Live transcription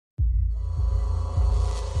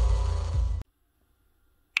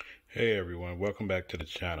Hey everyone, welcome back to the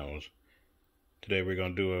channel. Today we're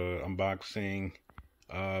going to do an unboxing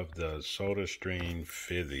of the SodaStream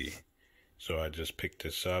Fizzi. So I just picked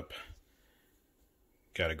this up,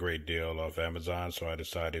 got a great deal off Amazon, so I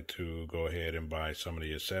decided to go ahead and buy some of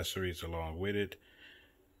the accessories along with it.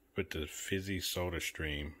 With the Fizzi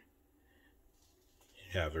SodaStream,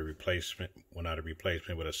 you have a replacement, well not a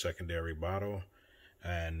replacement, but a secondary bottle.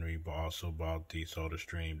 And we've also bought the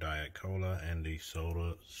SodaStream Diet Cola and the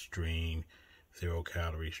SodaStream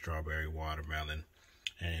 0-calorie strawberry watermelon.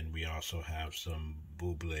 And we also have some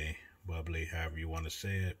bubbly, however you want to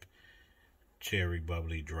say it, cherry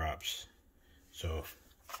bubbly drops. So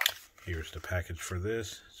here's the package for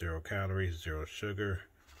this. 0 calories, 0 sugar.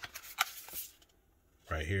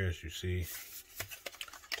 Right here, as you see,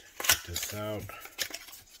 take this out.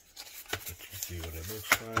 Let you see what it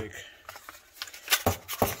looks like.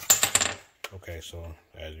 Okay, so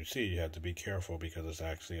as you see, you have to be careful because it's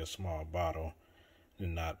actually a small bottle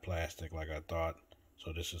and not plastic like I thought.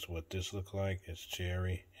 So this is what this looks like. It's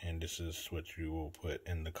cherry, and this is what you will put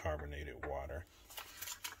in the carbonated water.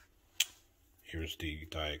 Here's the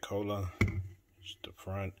Diet Cola. Here's the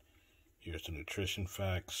front. Here's the nutrition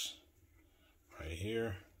facts right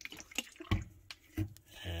here.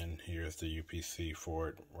 And here's the UPC for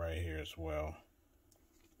it right here as well.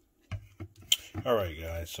 Alright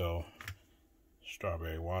guys, so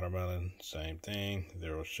strawberry watermelon, same thing,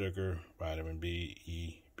 0 sugar, vitamin B,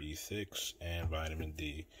 E, B6, and vitamin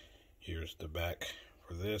D. Here's the back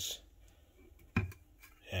for this.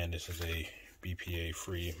 And this is a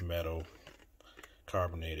BPA-free metal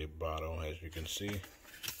carbonated bottle, as you can see.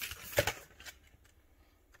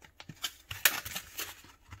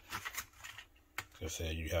 Like I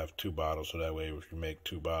said, you have 2 bottles, so that way if you make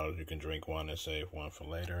 2 bottles, you can drink one and save one for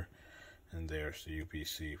later. And there's the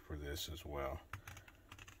UPC for this as well.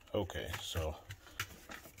 Okay, so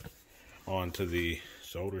on to the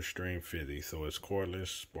SodaStream Fizzi. So it's cordless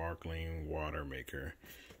sparkling water maker.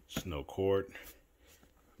 It's no cord.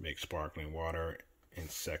 Makes sparkling water in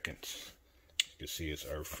seconds. You can see it's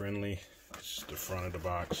earth friendly. This is the front of the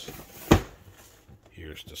box.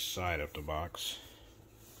 Here's the side of the box.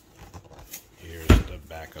 Here's the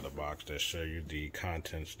back of the box that show you the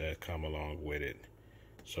contents that come along with it.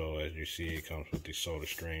 So as you see, it comes with the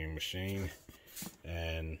SodaStream machine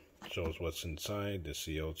and shows what's inside. The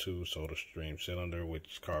CO2 SodaStream cylinder,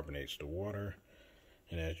 which carbonates the water.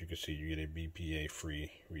 And as you can see, you get a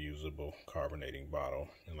BPA-free reusable carbonating bottle.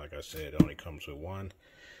 And like I said, it only comes with one.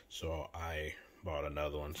 So I bought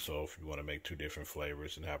another one. So if you want to make 2 different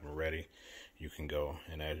flavors and have them ready, you can go.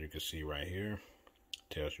 And as you can see right here,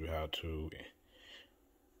 it tells you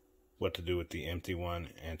what to do with the empty one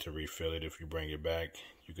and to refill it. If you bring it back,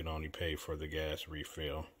 you can only pay for the gas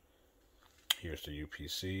refill. Here's the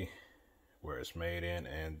UPC, where it's made in,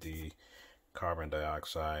 and the carbon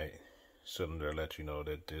dioxide cylinder lets you know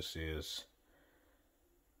that this is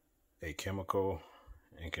a chemical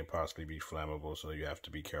and can possibly be flammable, so you have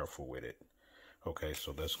to be careful with it. Okay,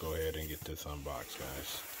 so let's go ahead and get this unboxed,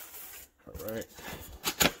 guys. All right.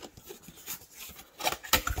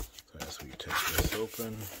 So as we take this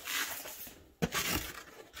open.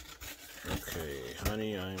 Okay,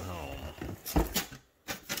 honey, I'm home.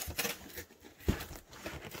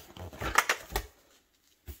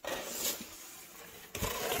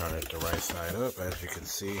 Turn it the right side up. As you can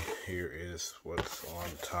see, here is what's on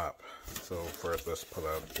top. So first, let's pull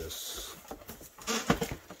out this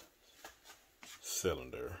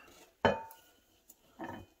cylinder. You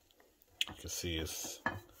can see it's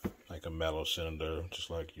like a metal cylinder, just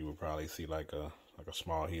like you would probably see like a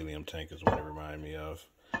small helium tank is what it reminds me of.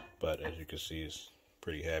 But as you can see, it's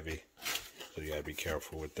pretty heavy, so you gotta be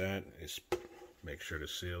careful with that. Make sure the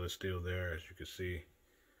seal is still there. As you can see,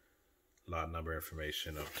 lot number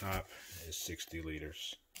information up top is 60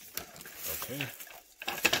 liters. Okay,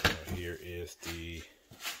 so here is the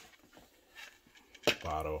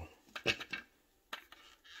bottle.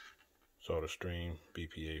 SodaStream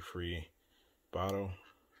BPA-free bottle.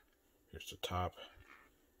 Here's the top.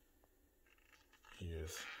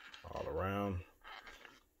 Here's all around.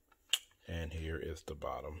 And here is the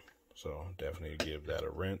bottom. So definitely give that a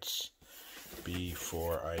rinse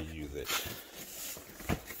before I use it.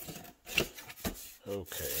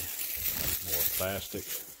 Okay, more plastic.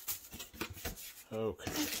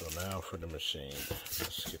 Okay, so now for the machine.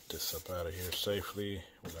 Let's get this up out of here safely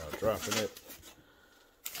without dropping it.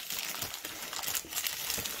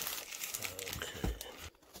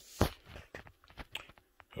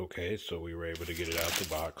 Okay, so we were able to get it out the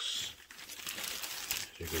box.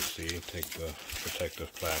 You can see, take the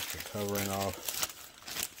protective plastic covering off.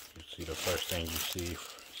 You see the first thing you see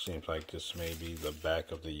Seems like this may be the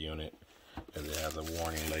back of the unit, as it has a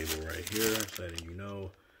warning label right here letting you know,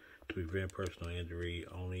 to prevent personal injury,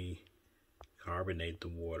 only carbonate the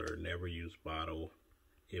water. Never use bottle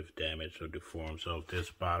if damaged or deformed. So if this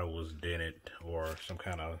bottle was dented or some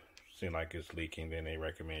kind of seem like it's leaking, then they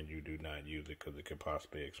recommend you do not use it because it could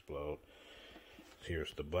possibly explode.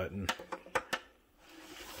 Here's the button.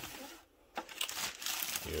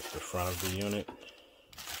 Here's the front of the unit.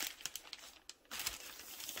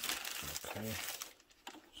 Okay,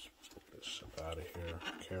 let's pull this out of here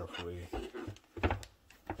carefully.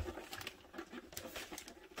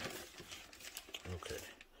 Okay,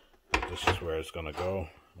 this is where it's gonna go.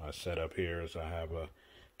 My setup here is I have a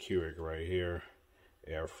Keurig right here,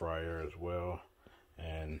 air fryer as well,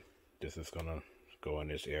 and this is gonna go in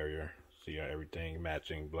this area. See everything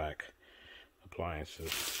matching black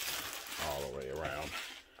appliances all the way around.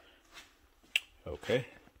 Okay,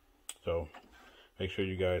 so make sure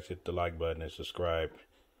you guys hit the like button and subscribe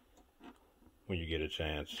when you get a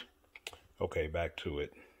chance. Okay, back to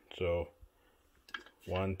it. So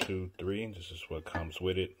 1, 2, 3, this is what comes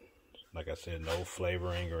with it. Like I said, no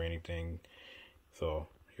flavoring or anything. So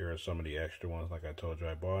here are some of the extra ones like I told you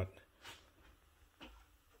I bought.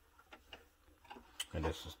 And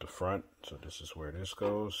this is the front, so this is where this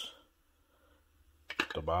goes.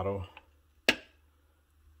 The bottle.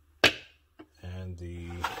 And the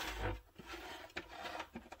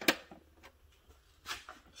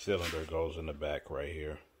cylinder goes in the back right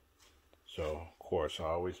here. So, of course, I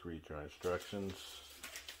always read your instructions.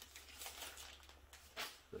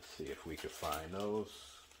 Let's see if we can find those.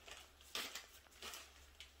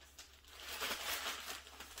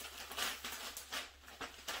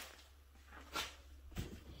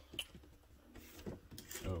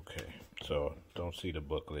 Okay, so don't see the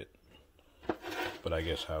booklet, but I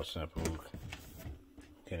guess how simple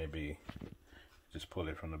can it be? Just pull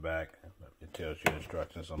it from the back. It tells you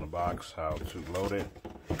instructions on the box how to load it,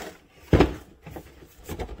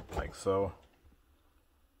 like so,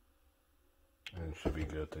 and it should be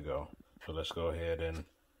good to go. So let's go ahead and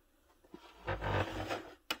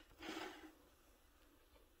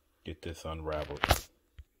get this unraveled.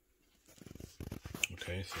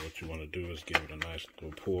 Okay, so what you want to do is give it a nice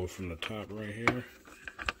little pull from the top right here,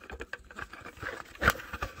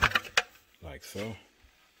 like so.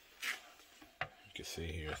 You can see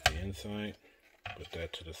here's the inside. Put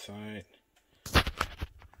that to the side.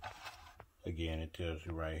 Again, it tells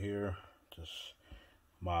you right here, just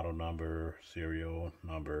model number, serial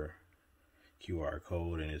number, QR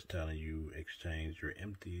code, and it's telling you exchange your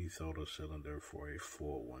empty soda cylinder for a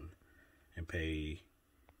full one and pay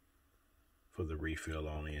for the refill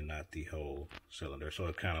only and not the whole cylinder. So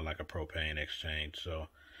it's kind of like a propane exchange. So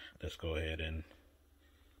let's go ahead and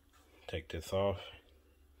take this off,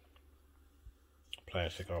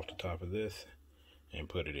 plastic off the top of this, and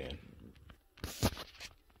put it in.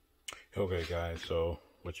 Okay guys, so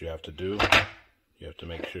what you have to do, you have to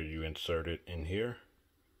make sure you insert it in here,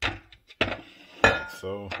 like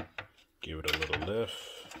so. Give it a little lift,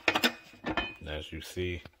 and as you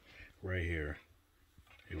see right here,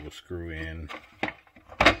 it will screw in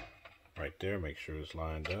right there. Make sure it's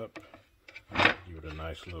lined up. Give it a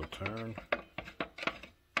nice little turn,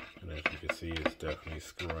 and as you can see, it's definitely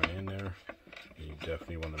screwing in there. And you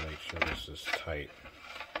definitely want to make sure this is tight.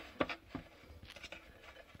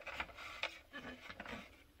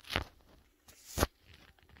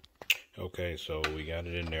 Okay, so we got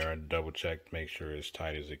it in there. Double check, make sure it's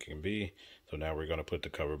tight as it can be. So now we're going to put the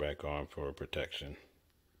cover back on for protection.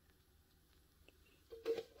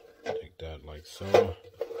 Take that like so.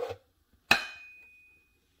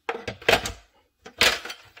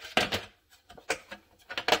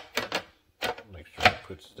 Make sure it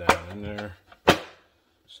puts down in there.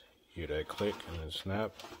 Hear that click and then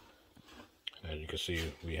snap. As you can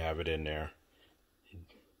see, we have it in there.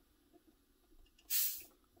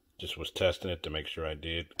 Just was testing it to make sure I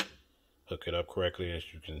did hook it up correctly.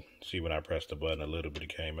 As you can see, when I pressed the button, a little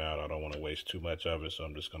bit came out. I don't want to waste too much of it, so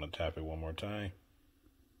I'm just going to tap it one more time.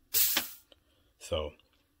 So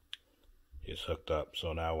it's hooked up.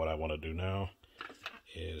 So now what I want to do now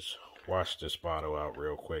is wash this bottle out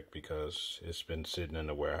real quick, because it's been sitting in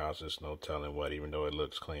the warehouse. There's no telling what, even though it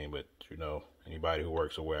looks clean, but you know, anybody who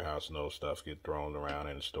works a warehouse knows stuff get thrown around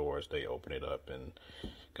in the stores. They open it up and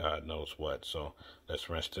God knows what. So let's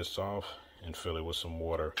rinse this off and fill it with some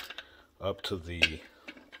water up to the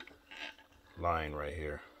line right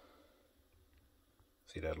here.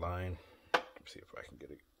 See that line? Let's see if I can get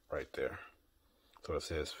it right there. So it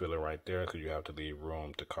says fill it right there, because you have to leave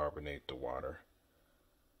room to carbonate the water.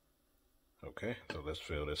 Okay, so let's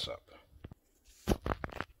fill this up.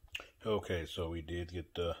 Okay, so we did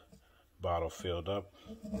get the bottle filled up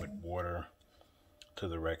with water to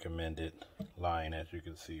the recommended line, as you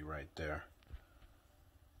can see right there.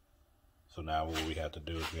 So now what we have to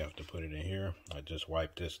do is we have to put it in here. I just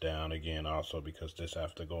wiped this down again also because this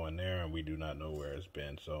has to go in there and we do not know where it's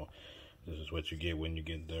been. So this is what you get when you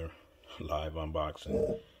get the live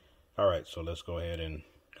unboxing. All right, so let's go ahead and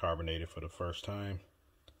carbonate it for the first time.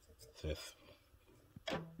 Just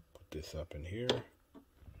put this up in here.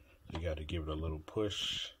 You got to give it a little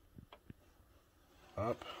push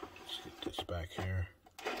up. Let's get this back here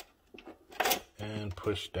and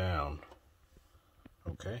push down.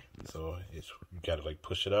 Okay, so it's, you got to like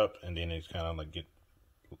push it up, and then it's kind of like get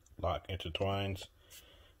locked, intertwines,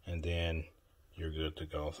 and then you're good to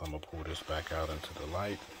go. So I'm gonna pull this back out into the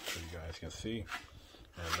light so you guys can see,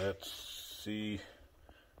 and let's see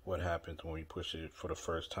what happens when we push it for the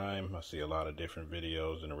first time. I see a lot of different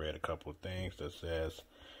videos, and I read a couple of things that says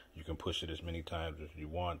you can push it as many times as you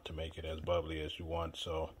want to make it as bubbly as you want.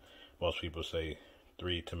 So most people say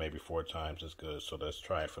 3 to maybe 4 times is good. So let's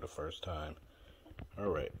try it for the first time. All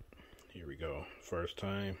right, here we go. First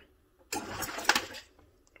time.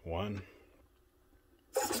 1,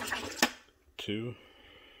 2,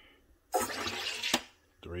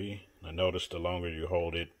 3. Now notice the longer you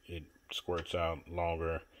hold it, it squirts out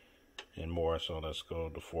longer and more. So let's go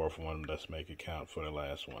to the 4th one. Let's make it count for the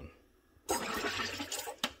last one.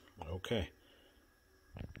 Okay.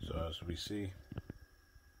 So as we see,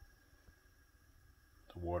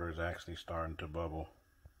 the water is actually starting to bubble.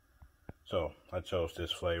 So I chose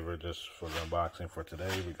this flavor just for the unboxing for today.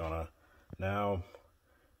 We're gonna now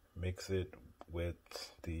mix it with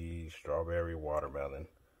the strawberry watermelon.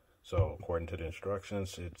 So according to the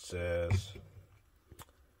instructions, it says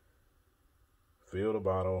fill the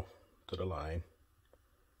bottle to the line,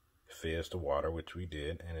 fizz the water, which we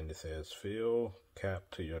did, and then it says fill cap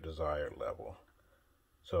to your desired level.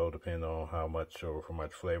 So depending on how much or how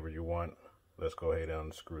much flavor you want, let's go ahead and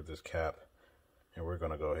unscrew this cap, and we're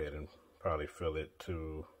gonna go ahead and probably fill it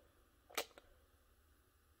to,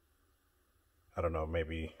 I don't know,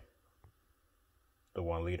 maybe the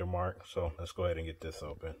 1 liter mark. So let's go ahead and get this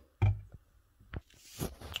open.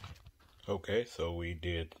 Okay, so we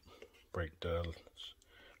did break the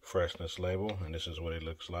freshness label, and this is what it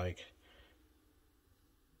looks like.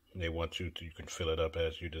 They want you can fill it up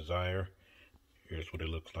as you desire. Here's what it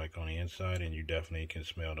looks like on the inside, and you definitely can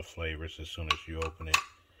smell the flavors as soon as you open it.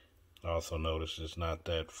 Also notice it's not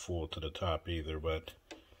that full to the top either, but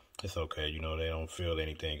it's okay. You know, they don't fill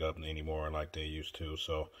anything up anymore like they used to.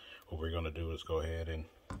 So what we're going to do is go ahead and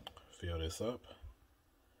fill this up.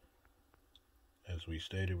 As we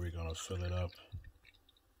stated, we're going to fill it up.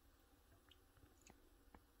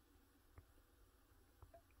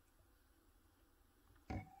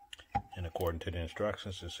 And according to the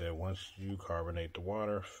instructions, it said once you carbonate the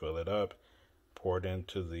water, fill it up, pour it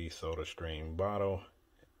into the SodaStream bottle,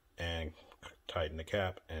 and tighten the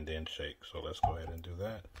cap, and then shake. So let's go ahead and do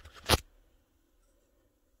that.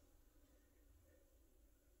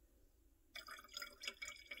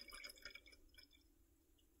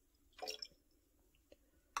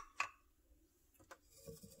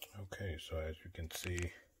 Okay, so as you can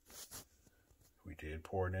see, we did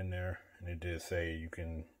pour it in there, and it did say you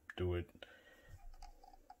can do it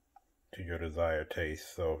to your desired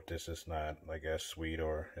taste. So this is not, I guess, sweet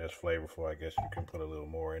or as flavorful. I guess you can put a little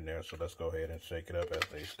more in there. So let's go ahead and shake it up as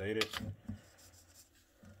they stated.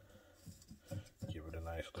 Give it a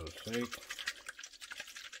nice little shake.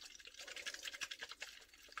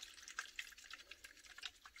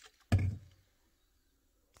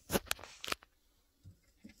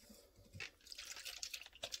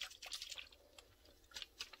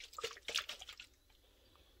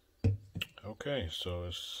 Okay, so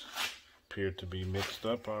it's appeared to be mixed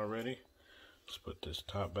up already. Let's put this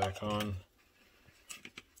top back on,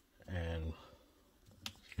 and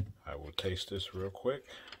I will taste this real quick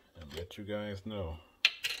and let you guys know.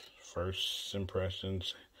 First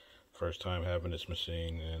impressions, first time having this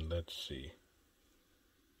machine, and let's see.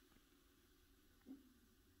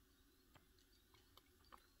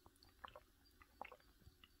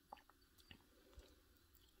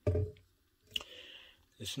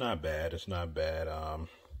 It's not bad. It's not bad.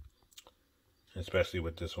 Especially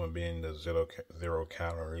with this one being the zero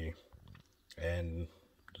calorie and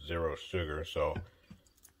 0 sugar. So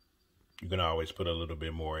you can always put a little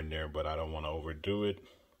bit more in there, but I don't want to overdo it.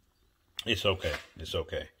 It's okay. It's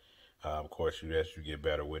okay. Of course, as you get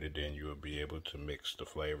better with it, then you will be able to mix the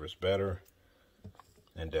flavors better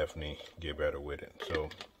and definitely get better with it. So,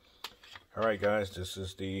 all right, guys, this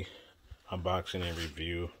is the unboxing and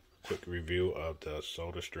review, quick review of the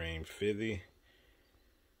SodaStream Fizzi.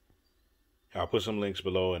 I'll put some links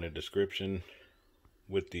below in the description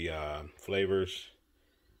with the flavors,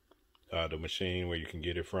 the machine where you can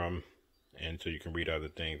get it from, and so you can read other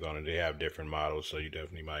things on it. They have different models, so you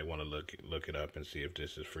definitely might want to look it up and see if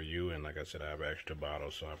this is for you. And like I said, I have extra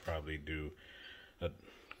bottles, so I'll probably do a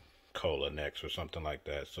cola next or something like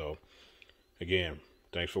that. So again,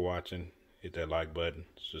 thanks for watching. Hit that like button,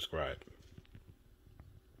 subscribe.